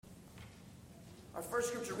Our first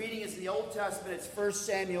scripture reading is in the Old Testament. It's 1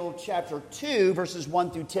 Samuel chapter 2, verses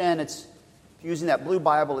 1 through 10. It's, if you're using that blue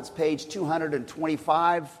Bible, it's page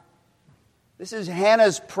 225. This is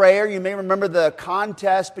Hannah's prayer. You may remember the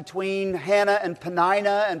contest between Hannah and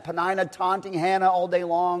Peninnah taunting Hannah all day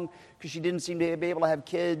long because she didn't seem to be able to have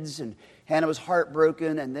kids, and Hannah was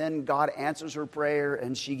heartbroken, and then God answers her prayer,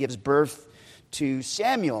 and she gives birth to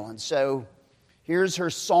Samuel. And so here's her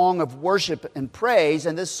song of worship and praise,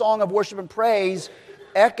 and this song of worship and praise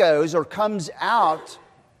echoes or comes out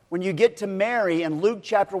when you get to Mary in Luke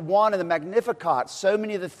chapter 1 and the Magnificat. So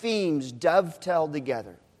many of the themes dovetail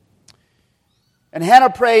together. And Hannah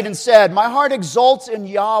prayed and said, "My heart exults in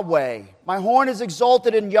Yahweh. My horn is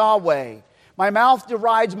exalted in Yahweh. My mouth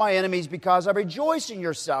derides my enemies because I rejoice in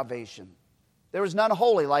your salvation. There is none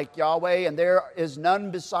holy like Yahweh, and there is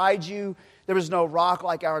none beside you. There is no rock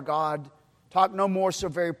like our God. Talk no more so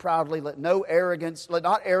very proudly. Let not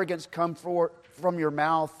arrogance come from your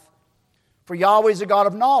mouth. For Yahweh is a God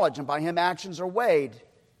of knowledge, and by him actions are weighed.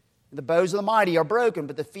 And the bows of the mighty are broken,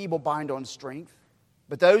 but the feeble bind on strength.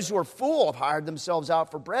 But those who are full have hired themselves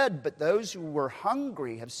out for bread, but those who were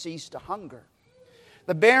hungry have ceased to hunger.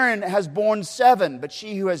 The barren has borne 7, but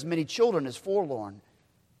she who has many children is forlorn.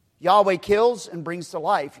 Yahweh kills and brings to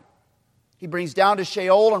life. He brings down to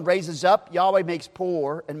Sheol and raises up. Yahweh makes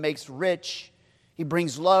poor and makes rich. He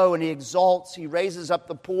brings low and he exalts. He raises up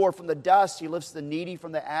the poor from the dust. He lifts the needy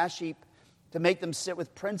from the ash heap to make them sit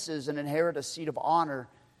with princes and inherit a seat of honor.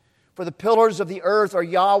 For the pillars of the earth are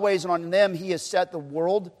Yahweh's, and on them he has set the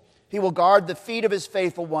world. He will guard the feet of his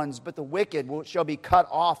faithful ones, but the wicked shall be cut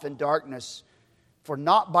off in darkness. For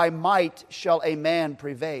not by might shall a man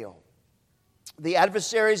prevail. The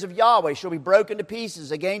adversaries of Yahweh shall be broken to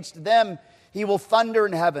pieces. Against them he will thunder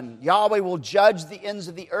in heaven. Yahweh will judge the ends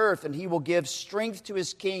of the earth, and he will give strength to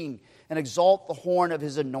his king and exalt the horn of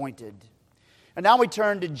his anointed." And now we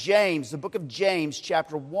turn to James, the book of James,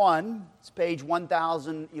 chapter 1. It's page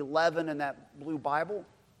 1011 in that blue Bible.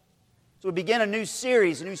 So we begin a new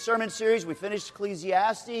series, a new sermon series. We finished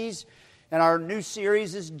Ecclesiastes, and our new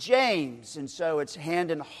series is James. And so it's hand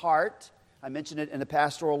and heart. I mentioned it in the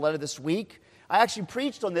pastoral letter this week. I actually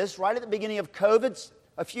preached on this right at the beginning of COVID.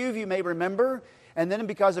 A few of you may remember. And then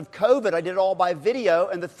because of COVID, I did it all by video.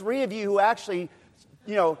 And the 3 of you who actually,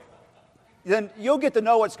 then you'll get to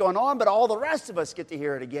know what's going on, but all the rest of us get to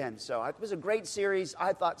hear it again. So it was a great series.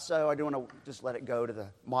 I thought so. I don't want to just let it go to the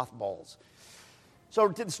mothballs. So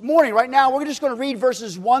this morning, right now, we're just going to read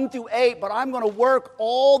verses 1 through 8, but I'm going to work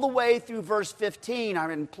all the way through verse 15.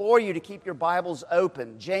 I implore you to keep your Bibles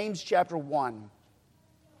open. James chapter 1.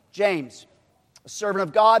 James, a servant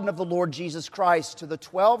of God and of the Lord Jesus Christ, to the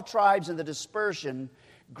 12 tribes in the dispersion,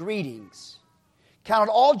 greetings. Count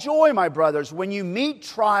it all joy, my brothers, when you meet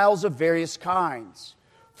trials of various kinds.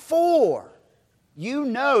 For you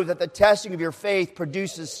know that the testing of your faith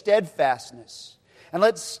produces steadfastness. And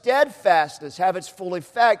let steadfastness have its full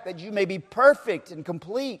effect, that you may be perfect and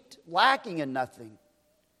complete, lacking in nothing.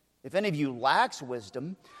 If any of you lacks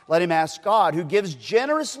wisdom, let him ask God, who gives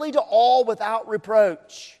generously to all without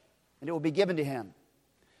reproach, and it will be given to him.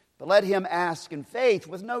 But let him ask in faith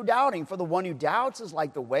with no doubting, for the one who doubts is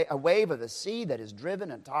like a wave of the sea that is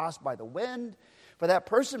driven and tossed by the wind. For that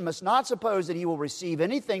person must not suppose that he will receive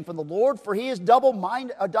anything from the Lord, for he is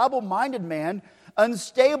a double-minded man,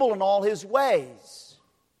 unstable in all his ways.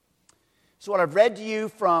 So what I've read to you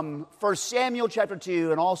from 1 Samuel chapter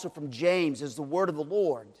 2 and also from James is the word of the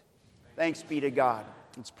Lord. Thanks be to God.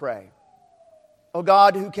 Let's pray. O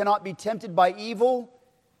God, who cannot be tempted by evil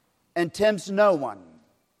and tempts no one,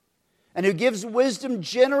 and who gives wisdom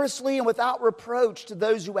generously and without reproach to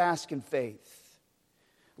those who ask in faith.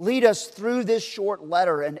 Lead us through this short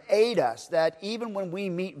letter and aid us that even when we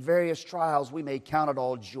meet various trials, we may count it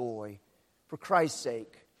all joy. For Christ's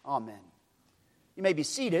sake, amen. You may be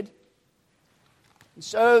seated. And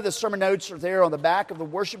so the sermon notes are there on the back of the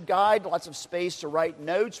worship guide. Lots of space to write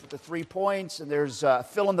notes with the 3 points. And there's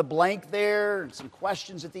fill in the blank there and some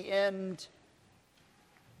questions at the end.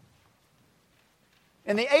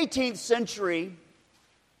 In the 18th century,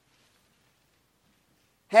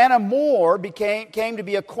 Hannah More came to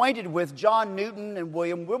be acquainted with John Newton and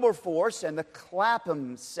William Wilberforce and the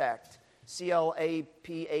Clapham sect,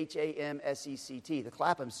 C-L-A-P-H-A-M-S-E-C-T, the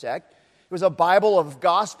Clapham sect. It was a Bible of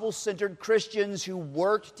gospel-centered Christians who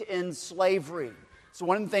worked to end slavery. It's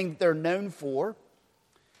one thing that they're known for.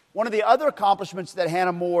 One of the other accomplishments that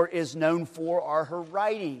Hannah More is known for are her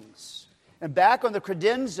writings. And back on the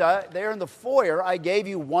credenza, there in the foyer, I gave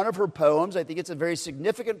you one of her poems. I think it's a very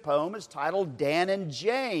significant poem. It's titled Dan and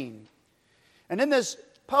Jane. And in this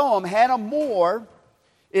poem, Hannah More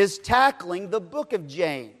is tackling the book of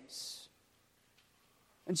James.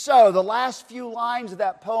 And so the last few lines of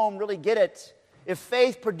that poem really get it. If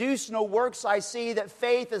faith produce no works, I see that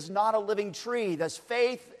faith is not a living tree. Thus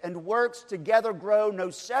faith and works together grow, no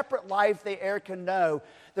separate life they e'er can know.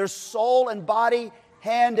 Their soul and body,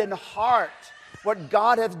 hand and heart, what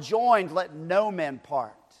God hath joined, let no man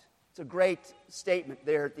part. It's a great statement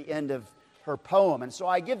there at the end of her poem. And so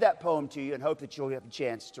I give that poem to you and hope that you'll have a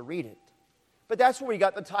chance to read it. But that's where we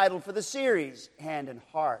got the title for the series, Hand and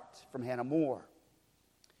Heart, from Hannah More.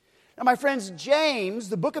 Now, my friends, James,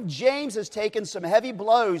 the book of James has taken some heavy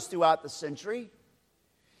blows throughout the century.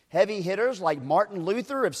 Heavy hitters like Martin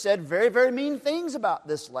Luther have said very, very mean things about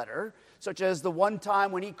this letter, such as the one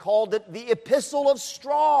time when he called it the Epistle of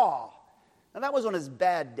Straw. Now, that was on his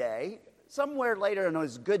bad day. Somewhere later in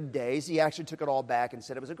his good days, he actually took it all back and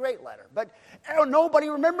said it was a great letter. But nobody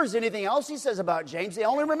remembers anything else he says about James. They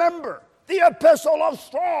only remember the Epistle of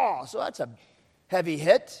Straw. So that's a heavy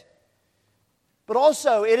hit. But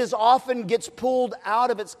also, it is often gets pulled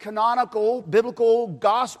out of its canonical, biblical,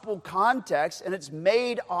 gospel context, and it's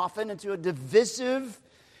made often into a divisive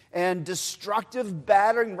and destructive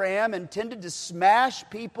battering ram intended to smash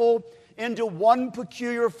people into one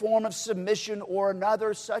peculiar form of submission or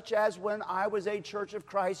another, such as when I was a Church of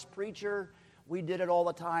Christ preacher, we did it all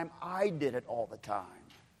the time, I did it all the time,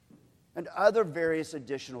 and other various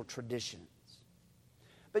additional traditions.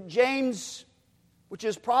 But James, which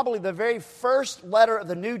is probably the very first letter of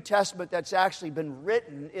the New Testament that's actually been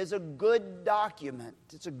written, is a good document.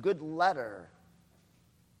 It's a good letter.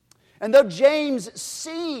 And though James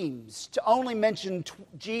seems to only mention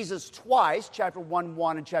Jesus twice, chapter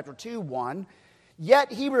 1:1 and chapter 2:1, yet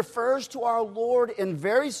he refers to our Lord in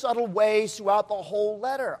very subtle ways throughout the whole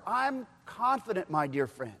letter. I'm confident, my dear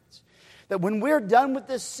friends, that when we're done with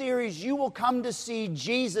this series, you will come to see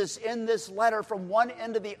Jesus in this letter from one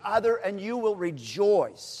end to the other, and you will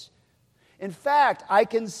rejoice. In fact, I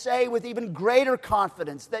can say with even greater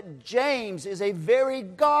confidence that James is a very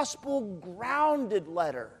gospel-grounded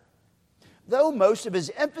letter. Though most of his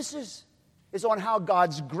emphasis is on how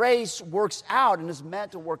God's grace works out and is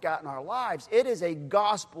meant to work out in our lives, it is a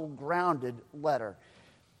gospel-grounded letter.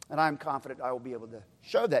 And I'm confident I will be able to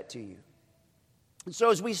show that to you. And so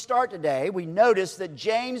as we start today, we notice that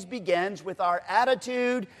James begins with our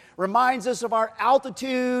attitude, reminds us of our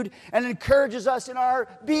altitude, and encourages us in our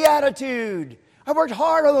beatitude. I worked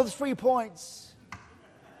hard on those 3 points.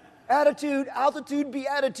 Attitude, altitude,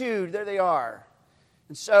 beatitude. There they are.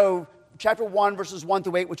 And so, chapter 1, verses 1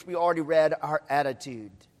 through 8, which we already read, our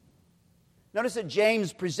attitude. Notice that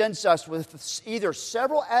James presents us with either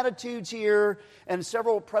several attitudes here and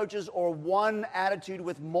several approaches, or one attitude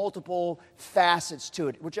with multiple facets to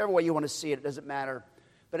it. Whichever way you want to see it, it doesn't matter.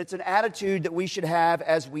 But it's an attitude that we should have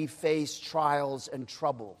as we face trials and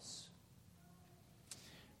troubles.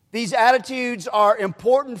 These attitudes are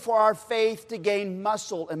important for our faith to gain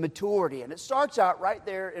muscle and maturity. And it starts out right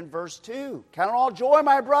there in verse 2. Count it all joy,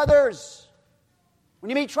 my brothers, when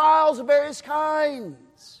you meet trials of various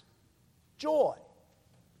kinds. Joy.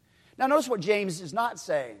 Now notice what James is not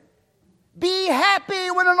saying. Be happy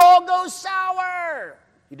when it all goes sour.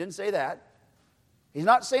 He didn't say that. He's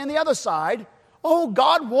not saying the other side. Oh,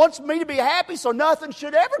 God wants me to be happy, so nothing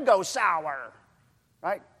should ever go sour.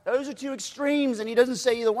 Right? Those are two extremes, and he doesn't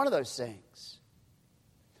say either one of those things.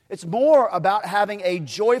 It's more about having a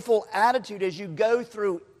joyful attitude as you go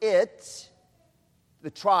through it, the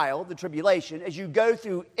trial, the tribulation, as you go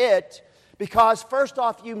through it, because first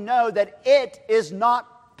off, you know that it is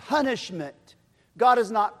not punishment. God is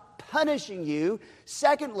not punishing you.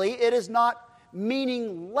 Secondly, it is not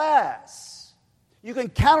meaningless. You can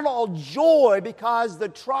count it all joy because the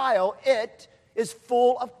trial, it is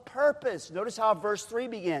full of purpose. Notice how verse 3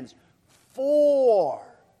 begins. For,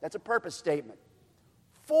 that's a purpose statement.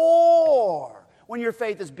 For, when your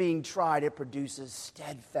faith is being tried, it produces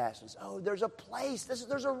steadfastness. Oh, there's a place,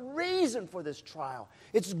 there's a reason for this trial.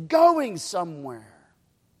 It's going somewhere.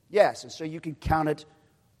 Yes, and so you can count it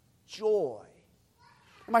joy.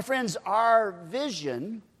 And my friends, our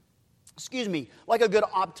vision, like a good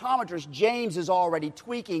optometrist, James is already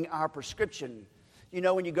tweaking our prescription. You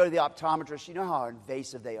know, when you go to the optometrist, you know how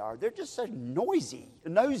invasive they are. They're just so nosy,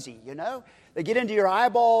 you know. They get into your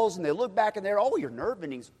eyeballs and they look back and they're, oh, your nerve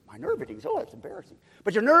endings. My nerve endings, oh, that's embarrassing.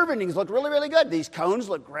 But your nerve endings look really, really good. These cones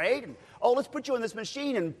look great. And, oh, let's put you in this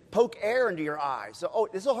machine and poke air into your eyes. So, oh,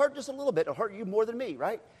 this will hurt just a little bit. It'll hurt you more than me,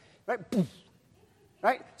 right? Right? Poof.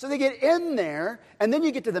 Right? So they get in there, and then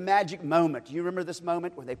you get to the magic moment. Do you remember this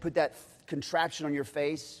moment when they put that contraption on your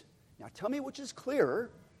face? Now tell me which is clearer,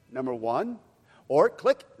 number 1, or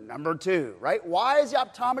click number 2, right? Why is the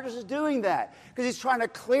optometrist doing that? Because he's trying to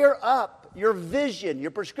clear up your vision,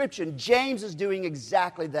 your prescription. James is doing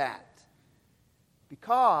exactly that.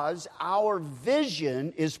 Because our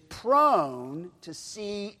vision is prone to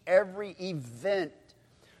see every event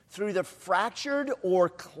through the fractured or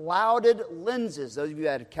clouded lenses. Those of you who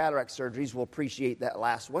had cataract surgeries will appreciate that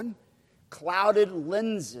last one. Clouded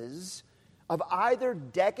lenses of either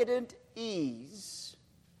decadent ease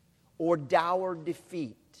or dour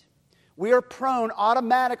defeat. We are prone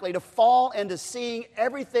automatically to fall into seeing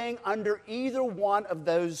everything under either one of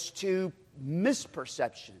those two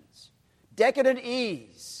misperceptions. Decadent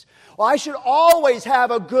ease. Well, I should always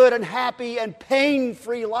have a good and happy and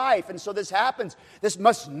pain-free life. And so this happens. This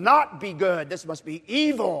must not be good. This must be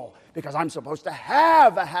evil because I'm supposed to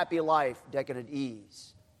have a happy life. Decadent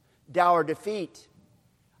ease. Dour defeat.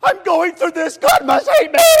 I'm going through this. God must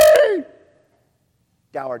hate me.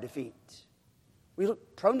 Dour defeat. We're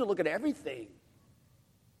prone to look at everything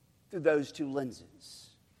through those two lenses.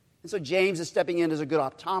 And so James is stepping in as a good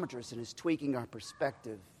optometrist and is tweaking our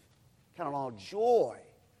perspective. Count it all joy,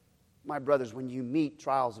 my brothers, when you meet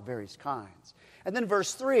trials of various kinds. And then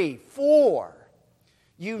verse 3, for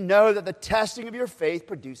you know that the testing of your faith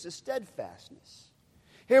produces steadfastness.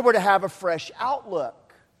 Here we're to have a fresh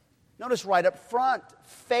outlook. Notice right up front,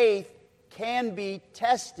 faith can be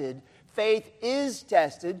tested. Faith is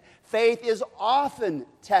tested. Faith is often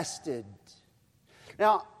tested.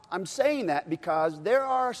 Now, I'm saying that because there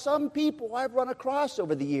are some people I've run across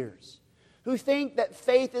over the years who think that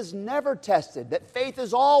faith is never tested, that faith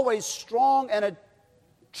is always strong, and a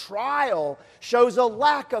trial shows a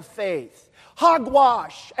lack of faith.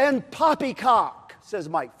 Hogwash and poppycock, says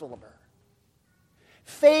Mike Philibert.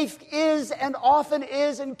 Faith is and often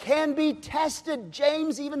is and can be tested.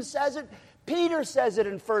 James even says it. Peter says it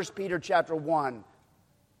in 1 Peter chapter 1.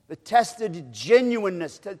 The tested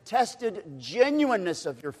genuineness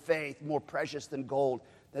of your faith, more precious than gold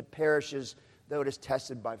that perishes though it is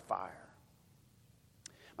tested by fire.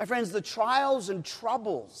 My friends, the trials and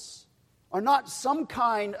troubles are not some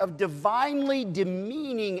kind of divinely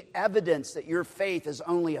demeaning evidence that your faith is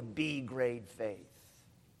only a B-grade faith.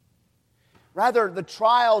 Rather, the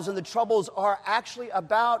trials and the troubles are actually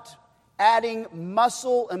about adding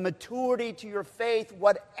muscle and maturity to your faith,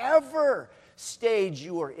 whatever stage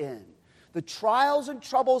you are in. The trials and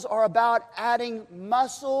troubles are about adding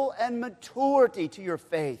muscle and maturity to your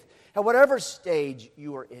faith at whatever stage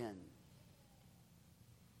you are in.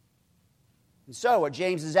 And so what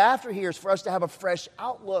James is after here is for us to have a fresh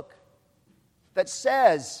outlook that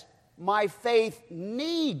says, my faith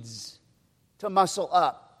needs to muscle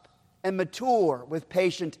up and mature with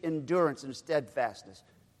patient endurance and steadfastness.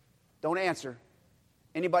 Don't answer.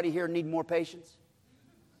 Anybody here need more patience?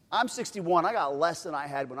 I'm 61. I got less than I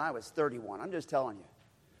had when I was 31. I'm just telling you.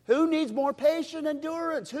 Who needs more patient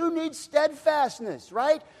endurance? Who needs steadfastness,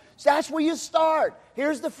 right? So that's where you start.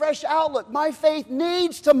 Here's the fresh outlook. My faith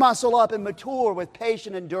needs to muscle up and mature with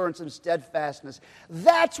patient endurance and steadfastness.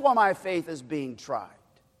 That's why my faith is being tried.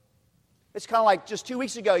 It's kind of like just 2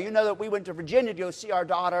 weeks ago, you know that we went to Virginia to go see our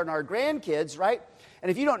daughter and our grandkids, right? And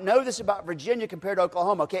if you don't know this about Virginia compared to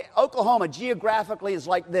Oklahoma, okay, Oklahoma geographically is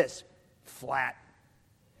like this, flat.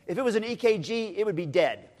 If it was an EKG, it would be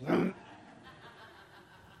dead.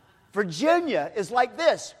 Virginia is like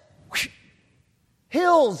this.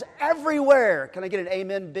 Hills everywhere. Can I get an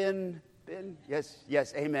amen, Ben? Ben?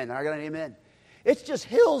 Yes, amen. I got an amen. It's just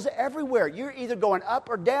hills everywhere. You're either going up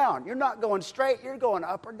or down. You're not going straight. You're going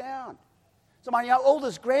up or down. So my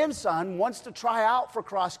oldest grandson wants to try out for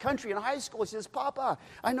cross country in high school. He says, Papa,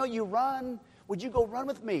 I know you run. Would you go run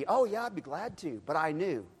with me? Oh, yeah, I'd be glad to. But I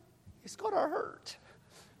knew it's going to hurt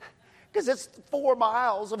because it's 4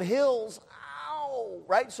 miles of hills. Ow,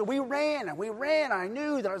 right? So we ran. I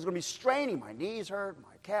knew that I was going to be straining. My knees hurt.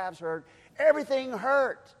 My calves hurt. Everything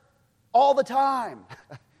hurt all the time.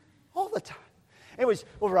 All the time. Anyways,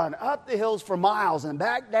 we'll run up the hills for miles and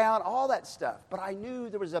back down, all that stuff. But I knew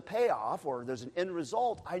there was a payoff or there's an end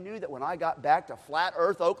result. I knew that when I got back to Flat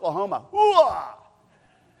Earth, Oklahoma,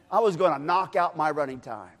 I was going to knock out my running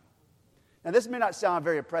time. Now, this may not sound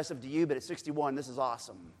very impressive to you, but at 61, this is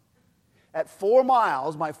awesome. At 4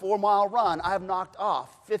 miles, my 4-mile run, I have knocked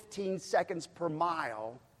off 15 seconds per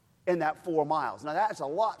mile in that 4 miles. Now, that's a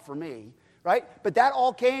lot for me, right? But that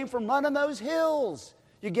all came from running those hills.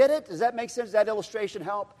 You get it? Does that make sense? Does that illustration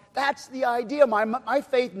help? That's the idea. My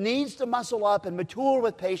faith needs to muscle up and mature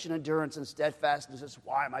with patient endurance and steadfastness. That's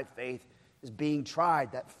why my faith is being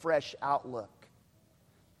tried, that fresh outlook.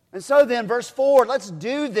 And so then, verse 4, let's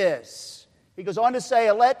do this. He goes on to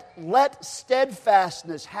say, let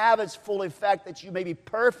steadfastness have its full effect, that you may be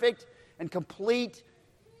perfect and complete,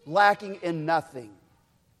 lacking in nothing.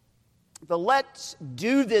 The let's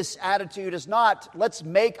do this attitude is not, let's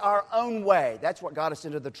make our own way. That's what got us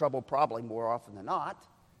into the trouble probably more often than not.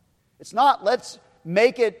 It's not, let's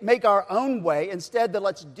make our own way. Instead, the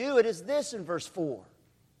let's do it is this in verse 4.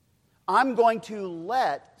 I'm going to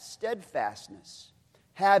let steadfastness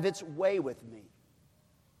have its way with me.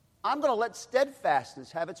 I'm going to let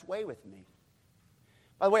steadfastness have its way with me.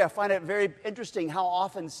 By the way, I find it very interesting how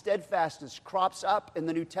often steadfastness crops up in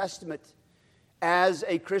the New Testament as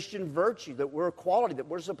a Christian virtue, that we're a quality that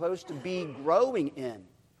we're supposed to be growing in.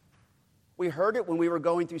 We heard it when we were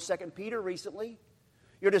going through 2 Peter recently.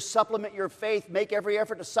 You're to supplement your faith, make every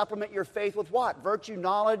effort to supplement your faith with what? Virtue,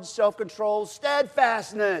 knowledge, self-control,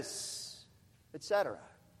 steadfastness, etc.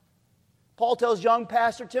 Paul tells young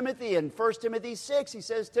pastor Timothy in 1 Timothy 6, he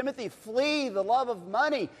says, Timothy, flee the love of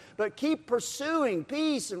money, but keep pursuing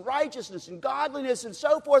peace and righteousness and godliness and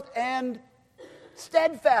so forth, and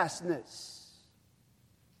steadfastness.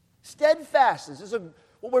 Steadfastness is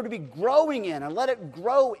what we're to be growing in, and let it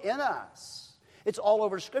grow in us. It's all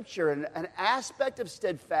over Scripture, and an aspect of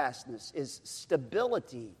steadfastness is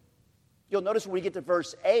stability. You'll notice when we get to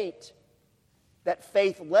verse 8, that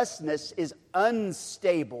faithlessness is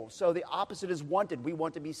unstable. So the opposite is wanted. We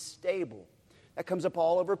want to be stable. That comes up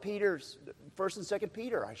all over Peter's, 1 and 2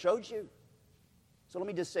 Peter. I showed you. So let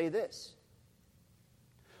me just say this.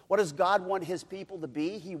 What does God want His people to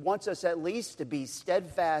be? He wants us at least to be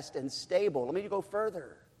steadfast and stable. Let me go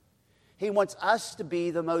further. He wants us to be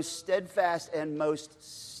the most steadfast and most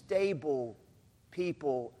stable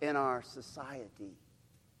people in our society.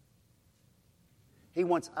 He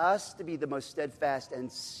wants us to be the most steadfast and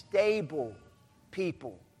stable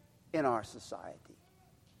people in our society.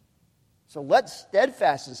 So let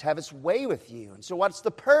steadfastness have its way with you. And so what's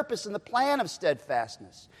the purpose and the plan of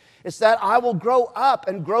steadfastness? It's that I will grow up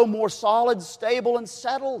and grow more solid, stable, and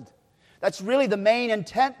settled. That's really the main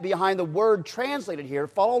intent behind the word translated here.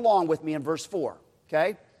 Follow along with me in verse 4,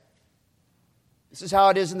 okay? This is how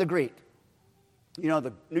it is in the Greek. You know,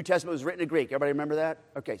 the New Testament was written in Greek. Everybody remember that?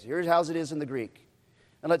 Okay, so here's how it is in the Greek.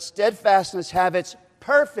 And let steadfastness have its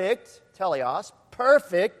perfect, teleos,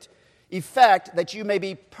 perfect effect, that you may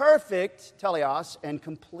be perfect, teleos, and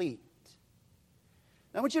complete.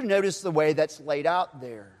 Now I want you to notice the way that's laid out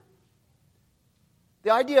there.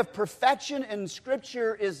 The idea of perfection in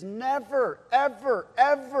Scripture is never, ever,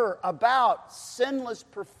 ever about sinless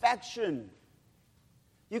perfection.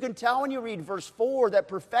 You can tell when you read verse 4 that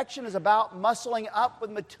perfection is about muscling up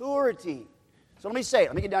with maturity. So let me say it.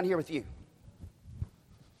 Let me get down here with you.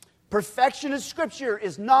 Perfection in Scripture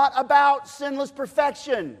is not about sinless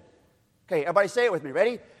perfection. Okay, everybody say it with me.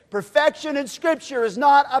 Ready? Perfection in Scripture is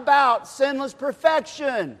not about sinless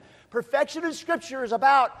perfection. Perfection in Scripture is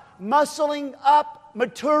about muscling up,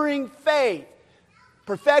 maturing faith.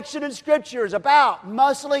 Perfection in Scripture is about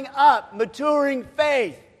muscling up, maturing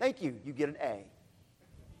faith. Thank you. You get an A.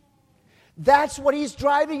 That's what he's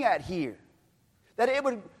driving at here.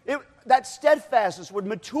 That steadfastness would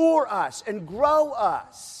mature us and grow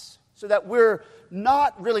us, so that we're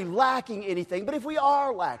not really lacking anything. But if we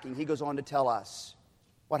are lacking, he goes on to tell us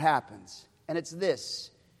what happens. And it's this,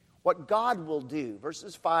 what God will do,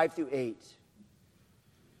 verses 5 through 8.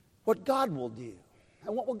 What God will do.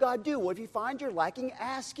 And what will God do? Well, if you find you're lacking,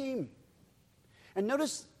 ask Him. And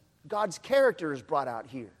notice God's character is brought out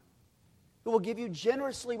here. Who will give you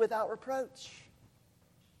generously without reproach.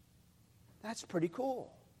 That's pretty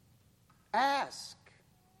cool. Ask,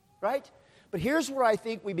 right? But here's where I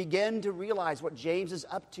think we begin to realize what James is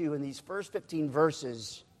up to in these first 15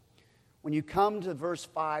 verses. When you come to verse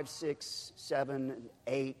 5, 6, 7, and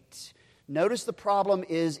 8, notice the problem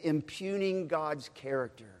is impugning God's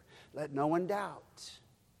character. Let no one doubt.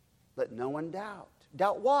 Let no one doubt.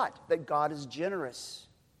 Doubt what? That God is generous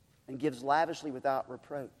and gives lavishly without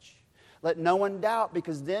reproach. Let no one doubt,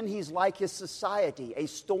 because then he's like his society, a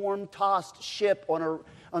storm-tossed ship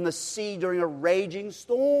on the sea during a raging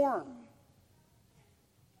storm.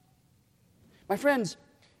 My friends,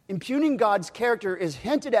 impugning God's character is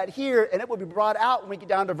hinted at here, and it will be brought out when we get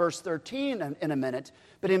down to verse 13 in a minute.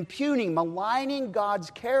 But impugning, maligning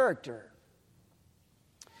God's character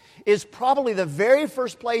is probably the very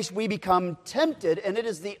first place we become tempted, and it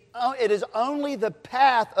is only the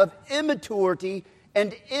path of immaturity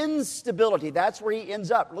and instability. That's where he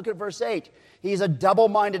ends up. Look at verse 8. He's a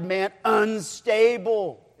double-minded man,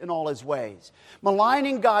 unstable in all his ways.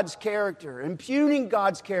 Maligning God's character, impugning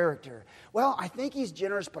God's character. Well, I think he's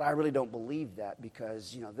generous, but I really don't believe that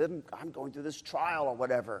because, then I'm going through this trial or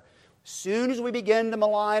whatever. Soon as we begin to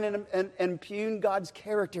malign and impugn God's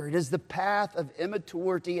character, it is the path of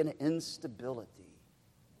immaturity and instability.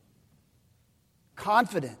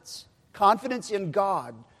 Confidence in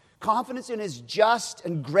God confidence in his just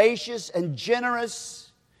and gracious and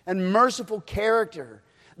generous and merciful character,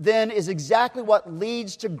 then is exactly what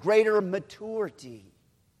leads to greater maturity.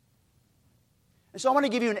 And so I want to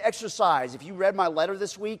give you an exercise. If you read my letter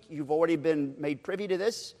this week, you've already been made privy to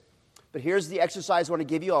this. But here's the exercise I want to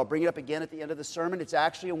give you. I'll bring it up again at the end of the sermon. It's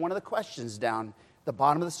actually one of the questions down at the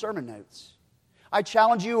bottom of the sermon notes. I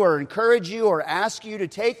challenge you or encourage you or ask you to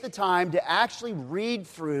take the time to actually read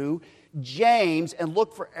through James and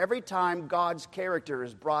look for every time God's character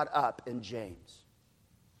is brought up in James,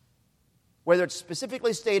 whether it's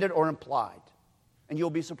specifically stated or implied, and you'll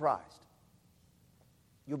be surprised.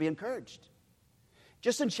 You'll be encouraged.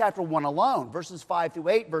 Just in chapter 1 alone, verses 5 through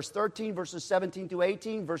 8, verse 13, verses 17 through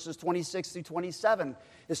 18, verses 26 through 27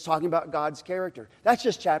 is talking about God's character. That's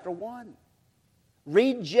just chapter 1.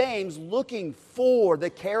 Read James looking for the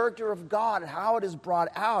character of God and how it is brought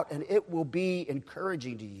out, and it will be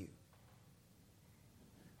encouraging to you.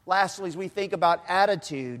 Lastly, as we think about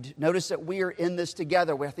attitude, notice that we are in this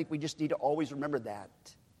together. I think we just need to always remember that.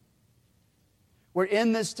 We're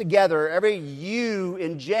in this together. Every you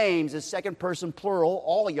in James is second person plural,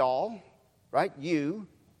 all y'all, right? You.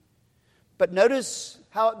 But notice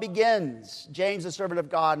how it begins. James, the servant of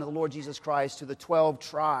God and the Lord Jesus Christ, to the 12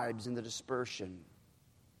 tribes in the dispersion.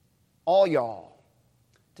 All y'all.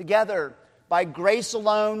 Together, by grace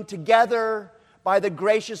alone, together, by the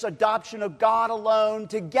gracious adoption of God alone,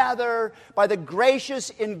 together, by the gracious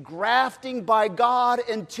engrafting by God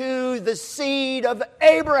into the seed of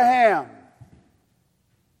Abraham.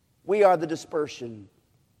 We are the dispersion.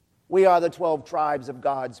 We are the 12 tribes of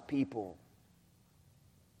God's people.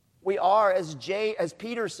 We are, as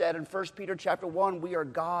Peter said in 1 Peter chapter 1, we are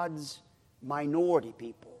God's minority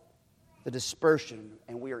people, the dispersion,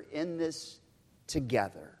 and we are in this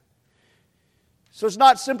together. So it's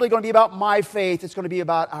not simply going to be about my faith, it's going to be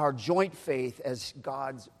about our joint faith as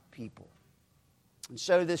God's people. And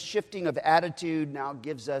so this shifting of attitude now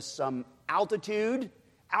gives us some altitude,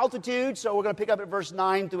 so we're going to pick up at verse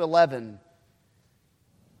 9 through 11.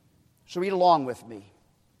 So read along with me.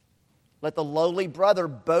 Let the lowly brother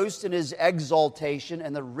boast in his exaltation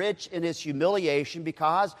and the rich in his humiliation,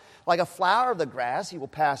 because like a flower of the grass he will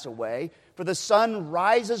pass away. For the sun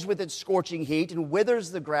rises with its scorching heat and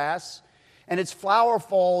withers the grass, and its flower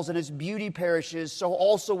falls and its beauty perishes. So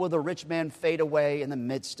also will the rich man fade away in the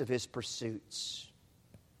midst of his pursuits.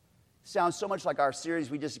 Sounds so much like our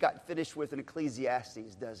series we just got finished with in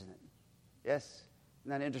Ecclesiastes, doesn't it? Yes?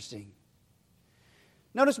 Isn't that interesting?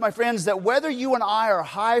 Notice, my friends, that whether you and I are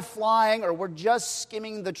high-flying or we're just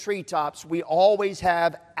skimming the treetops, we always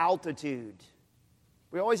have altitude.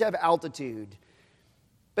 We always have altitude.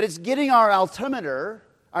 But it's getting our altimeter...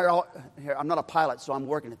 Here, I'm not a pilot, so I'm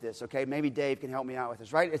working at this, okay? Maybe Dave can help me out with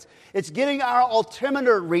this, right? It's getting our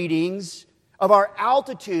altimeter readings of our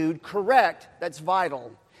altitude correct that's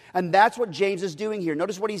vital. And that's what James is doing here.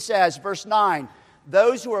 Notice what he says, verse 9.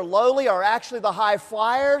 Those who are lowly are actually the high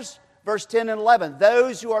flyers. Verse 10 and 11.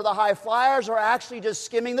 Those who are the high flyers are actually just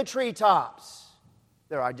skimming the treetops.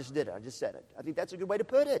 There, I just did it. I just said it. I think that's a good way to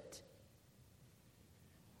put it.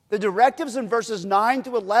 The directives in verses 9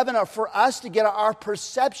 to 11 are for us to get our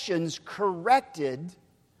perceptions corrected,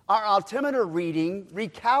 our altimeter reading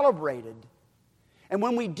recalibrated. And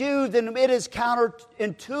when we do, then it is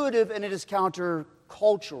counterintuitive and it is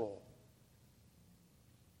countercultural.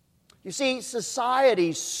 You see,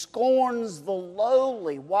 society scorns the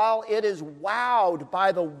lowly while it is wowed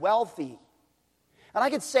by the wealthy. And I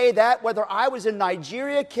could say that whether I was in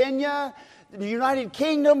Nigeria, Kenya, the United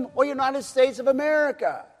Kingdom, or United States of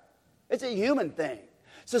America. It's a human thing.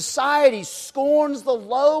 Society scorns the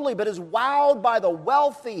lowly but is wowed by the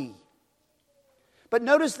wealthy. But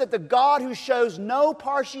notice that the God who shows no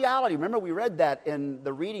partiality, remember we read that in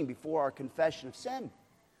the reading before our confession of sin.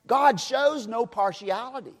 God shows no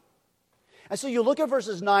partiality. And so you look at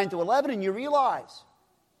verses 9 to 11 and you realize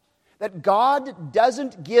that God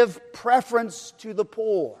doesn't give preference to the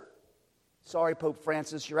poor. Sorry, Pope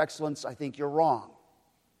Francis, Your Excellence, I think you're wrong.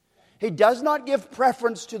 He does not give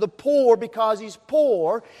preference to the poor because he's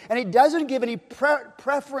poor, and he doesn't give any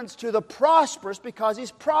preference to the prosperous because he's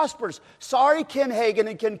prosperous. Sorry, Ken Hagin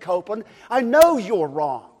and Ken Copeland, I know you're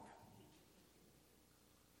wrong.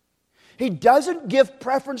 He doesn't give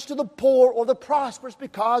preference to the poor or the prosperous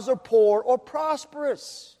because they're poor or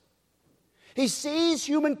prosperous. He sees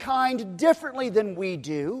humankind differently than we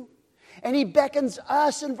do, and he beckons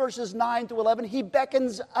us in verses 9 to 11. He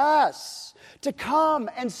beckons us to come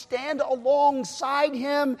and stand alongside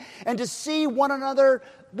him and to see one another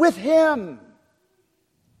with him.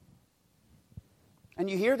 And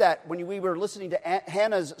you hear that when we were listening to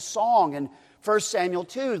Hannah's song in 1 Samuel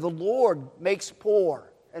 2. The Lord makes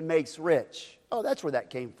poor and makes rich. Oh, that's where that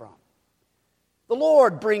came from. The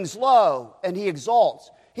Lord brings low, and He exalts.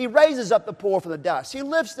 He raises up the poor from the dust. He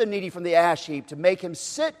lifts the needy from the ash heap to make him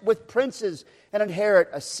sit with princes and inherit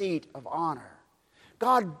a seat of honor.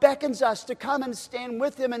 God beckons us to come and stand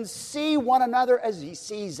with Him and see one another as He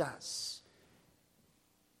sees us.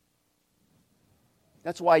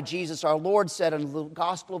 That's why Jesus, our Lord, said in the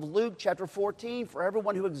Gospel of Luke, chapter 14, for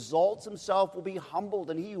everyone who exalts himself will be humbled,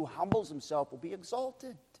 and he who humbles himself will be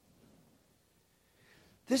exalted.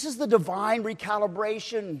 This is the divine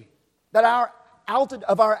recalibration that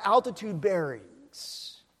of our altitude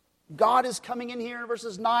bearings. God is coming in here in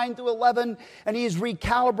verses 9 through 11, and He is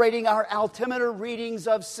recalibrating our altimeter readings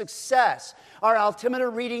of success, our altimeter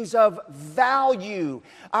readings of value,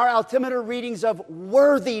 our altimeter readings of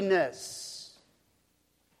worthiness.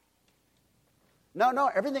 No,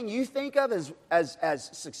 everything you think of as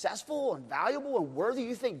successful and valuable and worthy,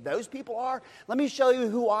 you think those people are. Let me show you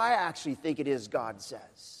who I actually think it is God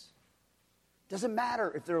says. It doesn't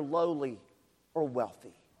matter if they're lowly or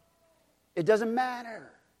wealthy. It doesn't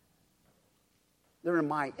matter. They're in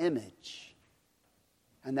my image.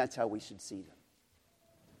 And that's how we should see them.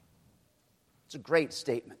 It's a great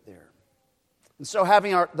statement there. And so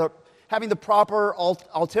having the proper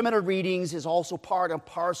altimeter readings is also part and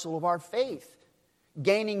parcel of our faith.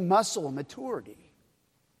 Gaining muscle and maturity.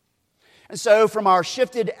 And so from our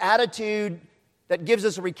shifted attitude that gives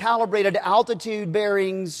us a recalibrated altitude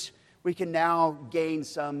bearings, we can now gain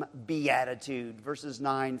some beatitude. Verses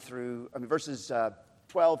 12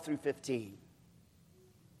 through 15.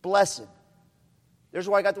 Blessed. There's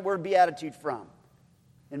where I got the word beatitude from.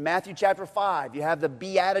 In Matthew chapter 5, you have the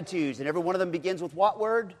Beatitudes, and every one of them begins with what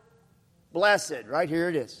word? Blessed. Right here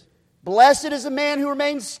it is. Blessed is a man who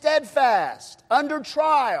remains steadfast under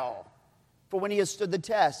trial. For when he has stood the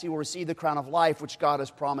test, he will receive the crown of life which God has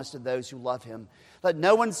promised to those who love Him. Let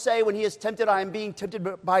no one say when he is tempted, I am being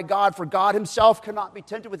tempted by God. For God Himself cannot be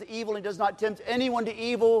tempted with evil. He does not tempt anyone to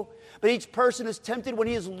evil. But each person is tempted when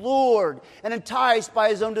he is lured and enticed by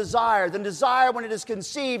his own desire. Then desire, when it is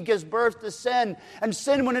conceived, gives birth to sin. And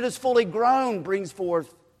sin, when it is fully grown, brings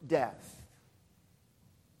forth death.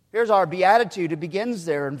 Here's our beatitude. It begins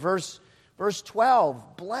there in verse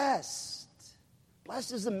 12. Blessed.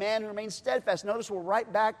 Blessed is the man who remains steadfast. Notice we're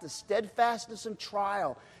right back to steadfastness and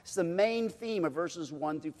trial. It's the main theme of verses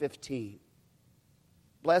 1 through 15.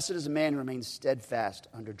 Blessed is the man who remains steadfast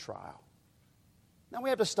under trial. Now we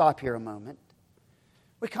have to stop here a moment.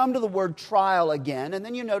 We come to the word trial again, and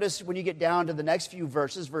then you notice when you get down to the next few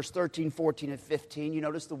verses, verse 13, 14, and 15, you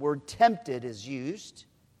notice the word tempted is used.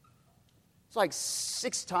 It's like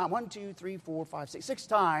 6 times, 1, 2, 3, 4, 5, 6, 6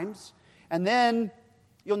 times. And then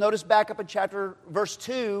you'll notice back up in verse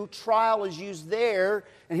 2, trial is used there.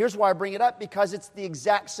 And here's why I bring it up, because it's the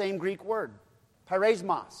exact same Greek word,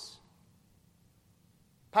 peiresmos.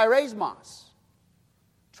 Peiresmos.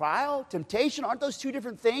 Trial, temptation, aren't those two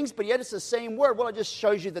different things? But yet it's the same word. Well, it just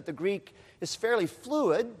shows you that the Greek is fairly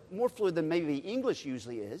fluid, more fluid than maybe English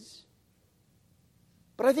usually is.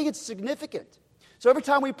 But I think it's significant. So every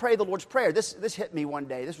time we pray the Lord's Prayer, this hit me one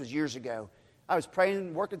day. This was years ago. I was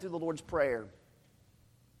praying, working through the Lord's Prayer.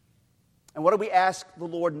 And what do we ask the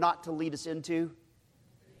Lord not to lead us into?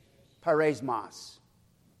 Peiresmos.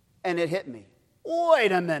 And it hit me.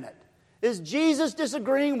 Wait a minute. Is Jesus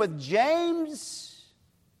disagreeing with James?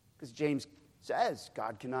 Because James says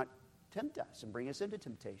God cannot tempt us and bring us into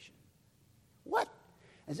temptation. What?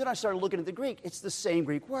 And then I started looking at the Greek. It's the same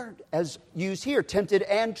Greek word as used here, tempted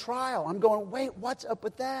and trial. I'm going, wait, what's up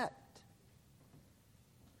with that?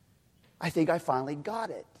 I think I finally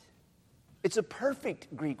got it. It's a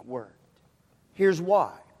perfect Greek word. Here's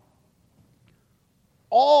why.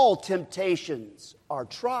 All temptations are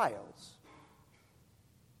trials,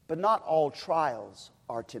 but not all trials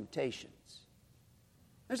are temptations.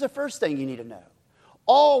 There's the first thing you need to know.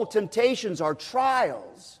 All temptations are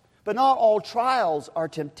trials, but not all trials are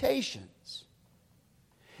temptations.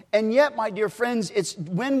 And yet, my dear friends, it's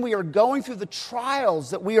when we are going through the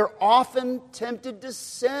trials that we are often tempted to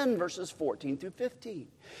sin, verses 14 through 15.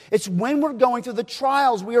 It's when we're going through the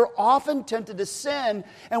trials we are often tempted to sin.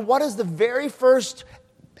 And what is the very first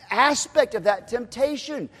aspect of that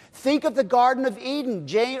temptation? Think of the Garden of Eden,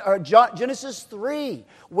 Genesis 3.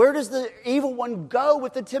 Where does the evil one go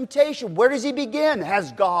with the temptation? Where does he begin?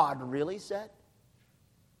 Has God really said?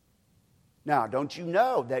 Now, don't you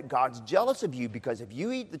know that God's jealous of you, because if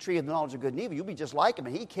you eat the tree of the knowledge of good and evil, you'll be just like him,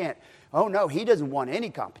 and he can't, he doesn't want any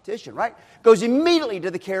competition, right? Goes immediately to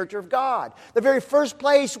the character of God. The very first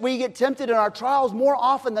place we get tempted in our trials, more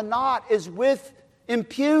often than not, is with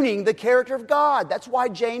impugning the character of God. That's why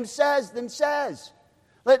James says,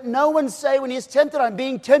 Let no one say when he is tempted, I'm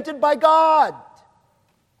being tempted by God.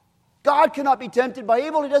 God cannot be tempted by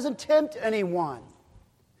evil. He doesn't tempt anyone.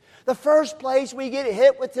 The first place we get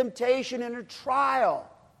hit with temptation in a trial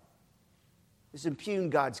is impugn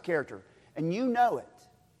God's character. And you know it.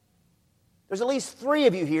 There's at least 3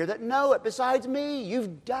 of you here that know it besides me.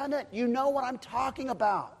 You've done it. You know what I'm talking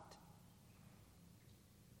about.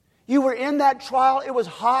 You were in that trial. It was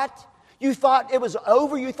hot. You thought it was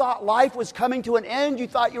over. You thought life was coming to an end. You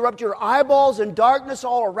thought you were up to your eyeballs in darkness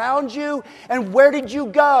all around you. And where did you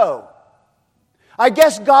go? I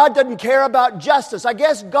guess God doesn't care about justice. I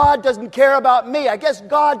guess God doesn't care about me. I guess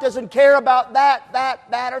God doesn't care about that,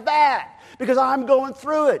 or that. Because I'm going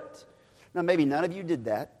through it. Now, maybe none of you did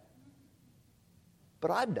that.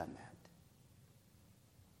 But I've done that.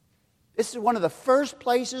 This is one of the first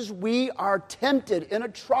places we are tempted in a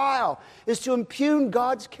trial, is to impugn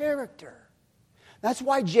God's character. That's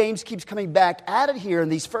why James keeps coming back at it here in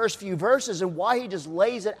these first few verses, and why he just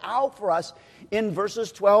lays it out for us in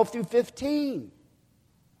verses 12 through 15.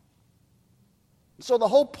 So the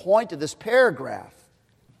whole point of this paragraph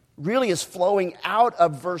really is flowing out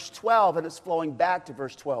of verse 12, and it's flowing back to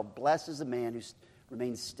verse 12. Blessed is the man who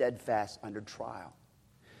remains steadfast under trial.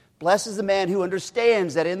 Blessed is the man who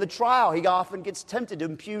understands that in the trial he often gets tempted to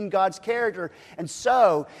impugn God's character. And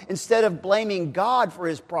so, instead of blaming God for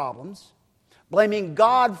his problems, blaming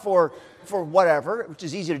God for whatever, which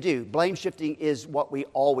is easy to do. Blame shifting is what we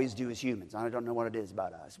always do as humans. I don't know what it is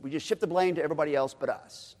about us. We just shift the blame to everybody else but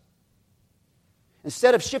us.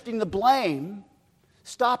 Instead of shifting the blame,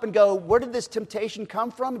 stop and go, where did this temptation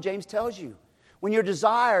come from? James tells you. When your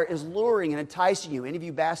desire is luring and enticing you. Any of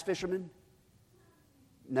you bass fishermen?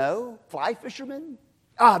 No? Fly fishermen?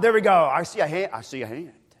 There we go. I see a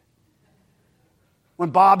hand.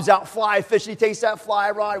 When Bob's out fly fishing, he takes that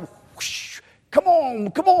fly rod. Whoosh, come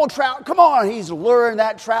on, trout, come on. He's luring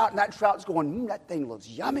that trout, and that trout's going, that thing looks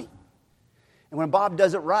yummy. And when Bob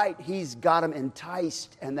does it right, he's got him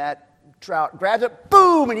enticed, and that trout grabs it,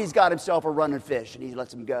 boom, and he's got himself a running fish, and he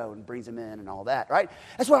lets him go and brings him in and all that, right?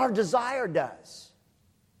 That's what our desire does.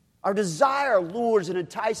 Our desire lures and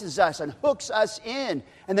entices us and hooks us in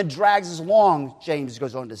and then drags us along, James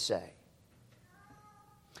goes on to say.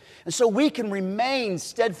 And so we can remain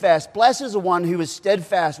steadfast. Blessed is the one who is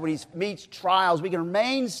steadfast when he meets trials. We can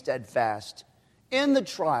remain steadfast in the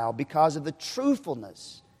trial because of the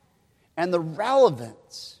truthfulness and the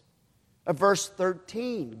relevance of verse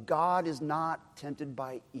 13. God is not tempted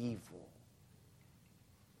by evil.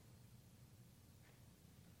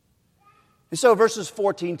 And so verses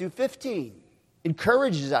 14 through 15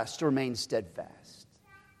 encourages us to remain steadfast.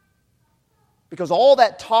 Because all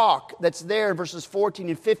that talk that's there in verses 14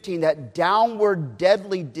 and 15, that downward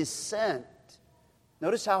deadly descent,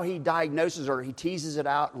 notice how he diagnoses or he teases it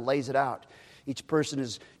out and lays it out. Each person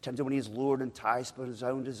is tempted when he is lured and enticed by his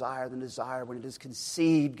own desire. Then desire, when it is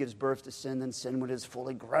conceived, gives birth to sin. Then sin, when it is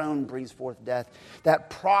fully grown, brings forth death. That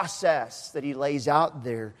process that he lays out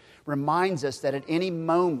there reminds us that at any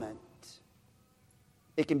moment,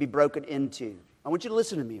 it can be broken into. I want you to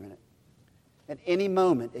listen to me a minute. At any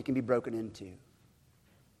moment, it can be broken into.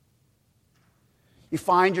 You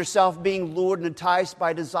find yourself being lured and enticed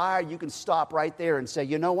by desire, you can stop right there and say,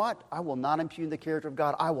 you know what? I will not impugn the character of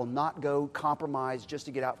God. I will not go compromise just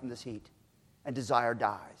to get out from this heat. And desire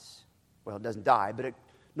dies. Well, it doesn't die, but it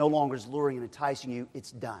no longer is luring and enticing you.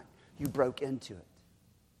 It's done. You broke into it.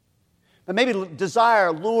 But maybe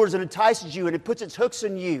desire lures and entices you, and it puts its hooks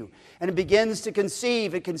in you, and it begins to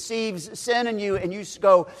conceive. It conceives sin in you, and you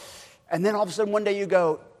go, and then all of a sudden one day you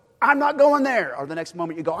go, I'm not going there. Or the next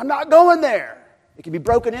moment you go, I'm not going there. It can be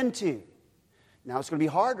broken into. Now it's going to be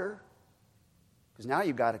harder, because now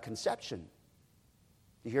you've got a conception.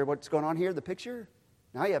 You hear what's going on here, the picture?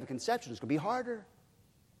 Now you have a conception. It's going to be harder,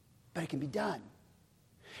 but it can be done.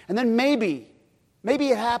 And then maybe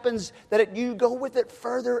it happens that you go with it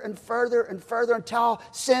further and further and further until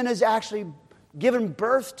sin is actually given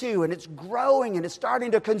birth to, and it's growing and it's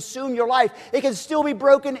starting to consume your life. It can still be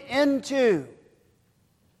broken into.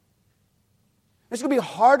 It's going to be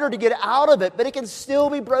harder to get out of it, but it can still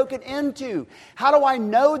be broken into. How do I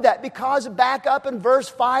know that? Because back up in verse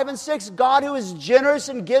 5 and 6, God who is generous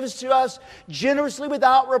and gives to us generously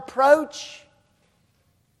without reproach.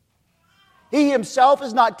 He himself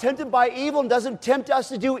is not tempted by evil and doesn't tempt us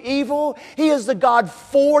to do evil. He is the God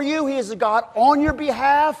for you. He is the God on your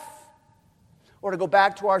behalf. Or to go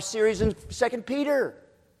back to our series in 2 Peter.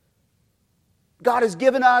 God has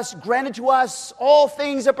given us, granted to us, all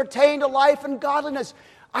things that pertain to life and godliness.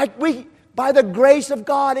 By the grace of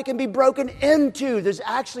God, it can be broken into. There's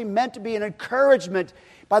actually meant to be an encouragement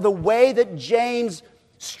by the way that James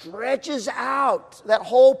stretches out that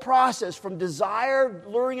whole process from desire,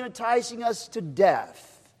 luring and enticing us to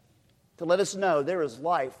death, to let us know there is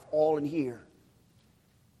life all in here.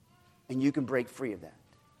 And you can break free of that.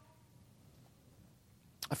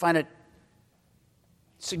 I find it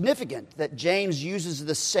significant that James uses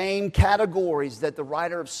the same categories that the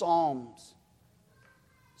writer of Psalms,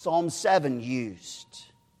 Psalm 7, used.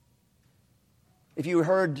 If you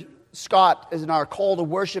heard Scott in our call to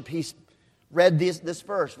worship, he read this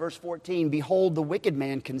verse 14. Behold, the wicked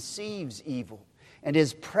man conceives evil and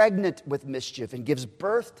is pregnant with mischief and gives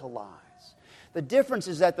birth to lies. The difference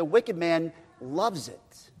is that the wicked man loves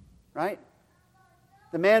it, right?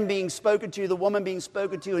 The man being spoken to, the woman being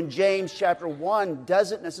spoken to in James chapter 1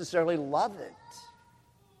 doesn't necessarily love it.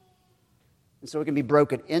 And so it can be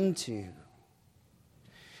broken into.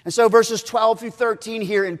 And so verses 12 through 13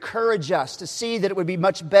 here encourage us to see that it would be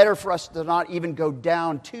much better for us to not even go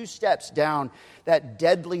down 2 steps down that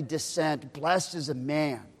deadly descent. Blessed is a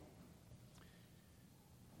man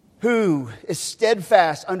who is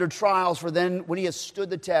steadfast under trials, for then when he has stood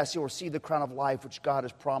the test, he will receive the crown of life which God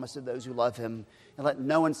has promised to those who love him. And let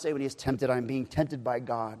no one say when he is tempted, I am being tempted by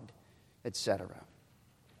God, etc.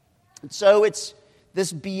 And so it's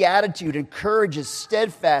this beatitude encourages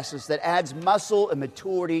steadfastness that adds muscle and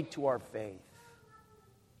maturity to our faith.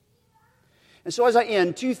 And so as I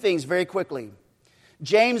end, 2 things very quickly.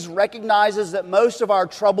 James recognizes that most of our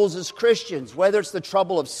troubles as Christians, whether it's the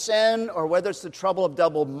trouble of sin or whether it's the trouble of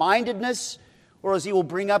double-mindedness, or as he will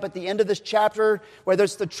bring up at the end of this chapter, whether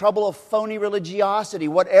it's the trouble of phony religiosity,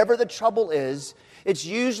 whatever the trouble is, it's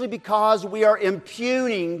usually because we are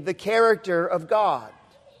impugning the character of God,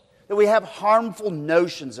 that we have harmful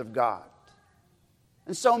notions of God.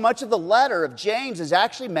 And so much of the letter of James is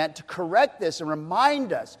actually meant to correct this and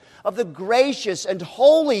remind us of the gracious and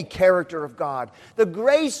holy character of God, the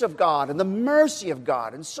grace of God and the mercy of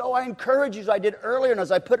God. And so I encourage you, as I did earlier and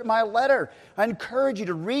as I put in my letter, I encourage you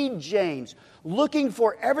to read James, looking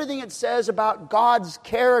for everything it says about God's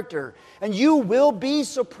character. And you will be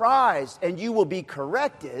surprised, and you will be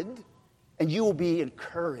corrected, and you will be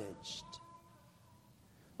encouraged.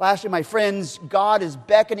 Lastly, my friends, God is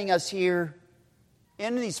beckoning us here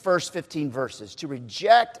in these first 15 verses to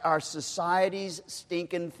reject our society's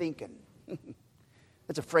stinking thinking.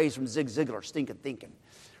 That's a phrase from Zig Ziglar, stinking thinking.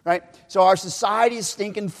 Right? So our society's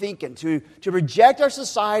stinking thinking, to reject our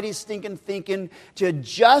society's stinking thinking, to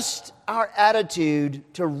adjust our attitude,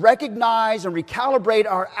 to recognize and recalibrate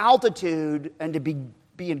our altitude, and to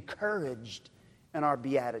be encouraged in our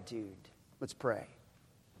beatitude. Let's pray.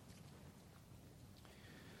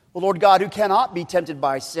 Well, Lord God, who cannot be tempted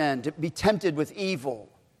by sin, to be tempted with evil,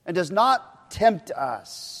 and does not tempt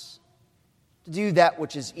us to do that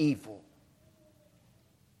which is evil.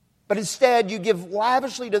 But instead, you give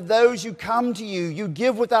lavishly to those who come to you. You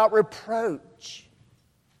give without reproach.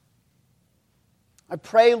 I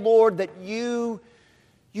pray, Lord, that you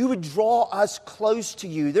would draw us close to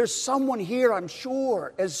you. There's someone here, I'm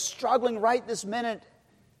sure, is struggling right this minute,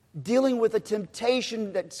 dealing with a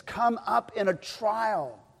temptation that's come up in a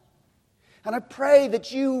trial. And I pray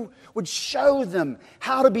that you would show them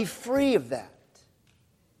how to be free of that.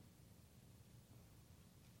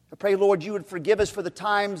 I pray, Lord, you would forgive us for the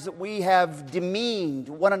times that we have demeaned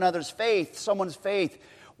one another's faith, someone's faith.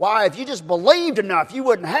 Why, if you just believed enough, you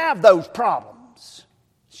wouldn't have those problems.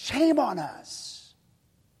 Shame on us.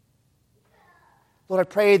 Lord, I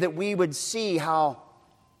pray that we would see how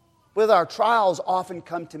with our trials often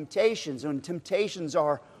come temptations, and temptations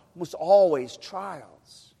are almost always trials.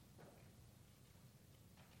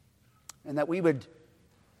 And that we would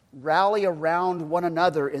rally around one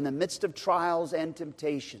another in the midst of trials and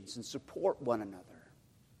temptations and support one another.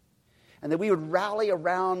 And that we would rally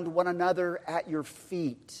around one another at your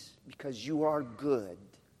feet because you are good.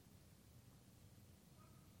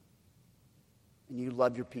 And you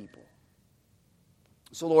love your people.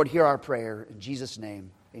 So, Lord, hear our prayer. In Jesus'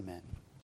 name, amen.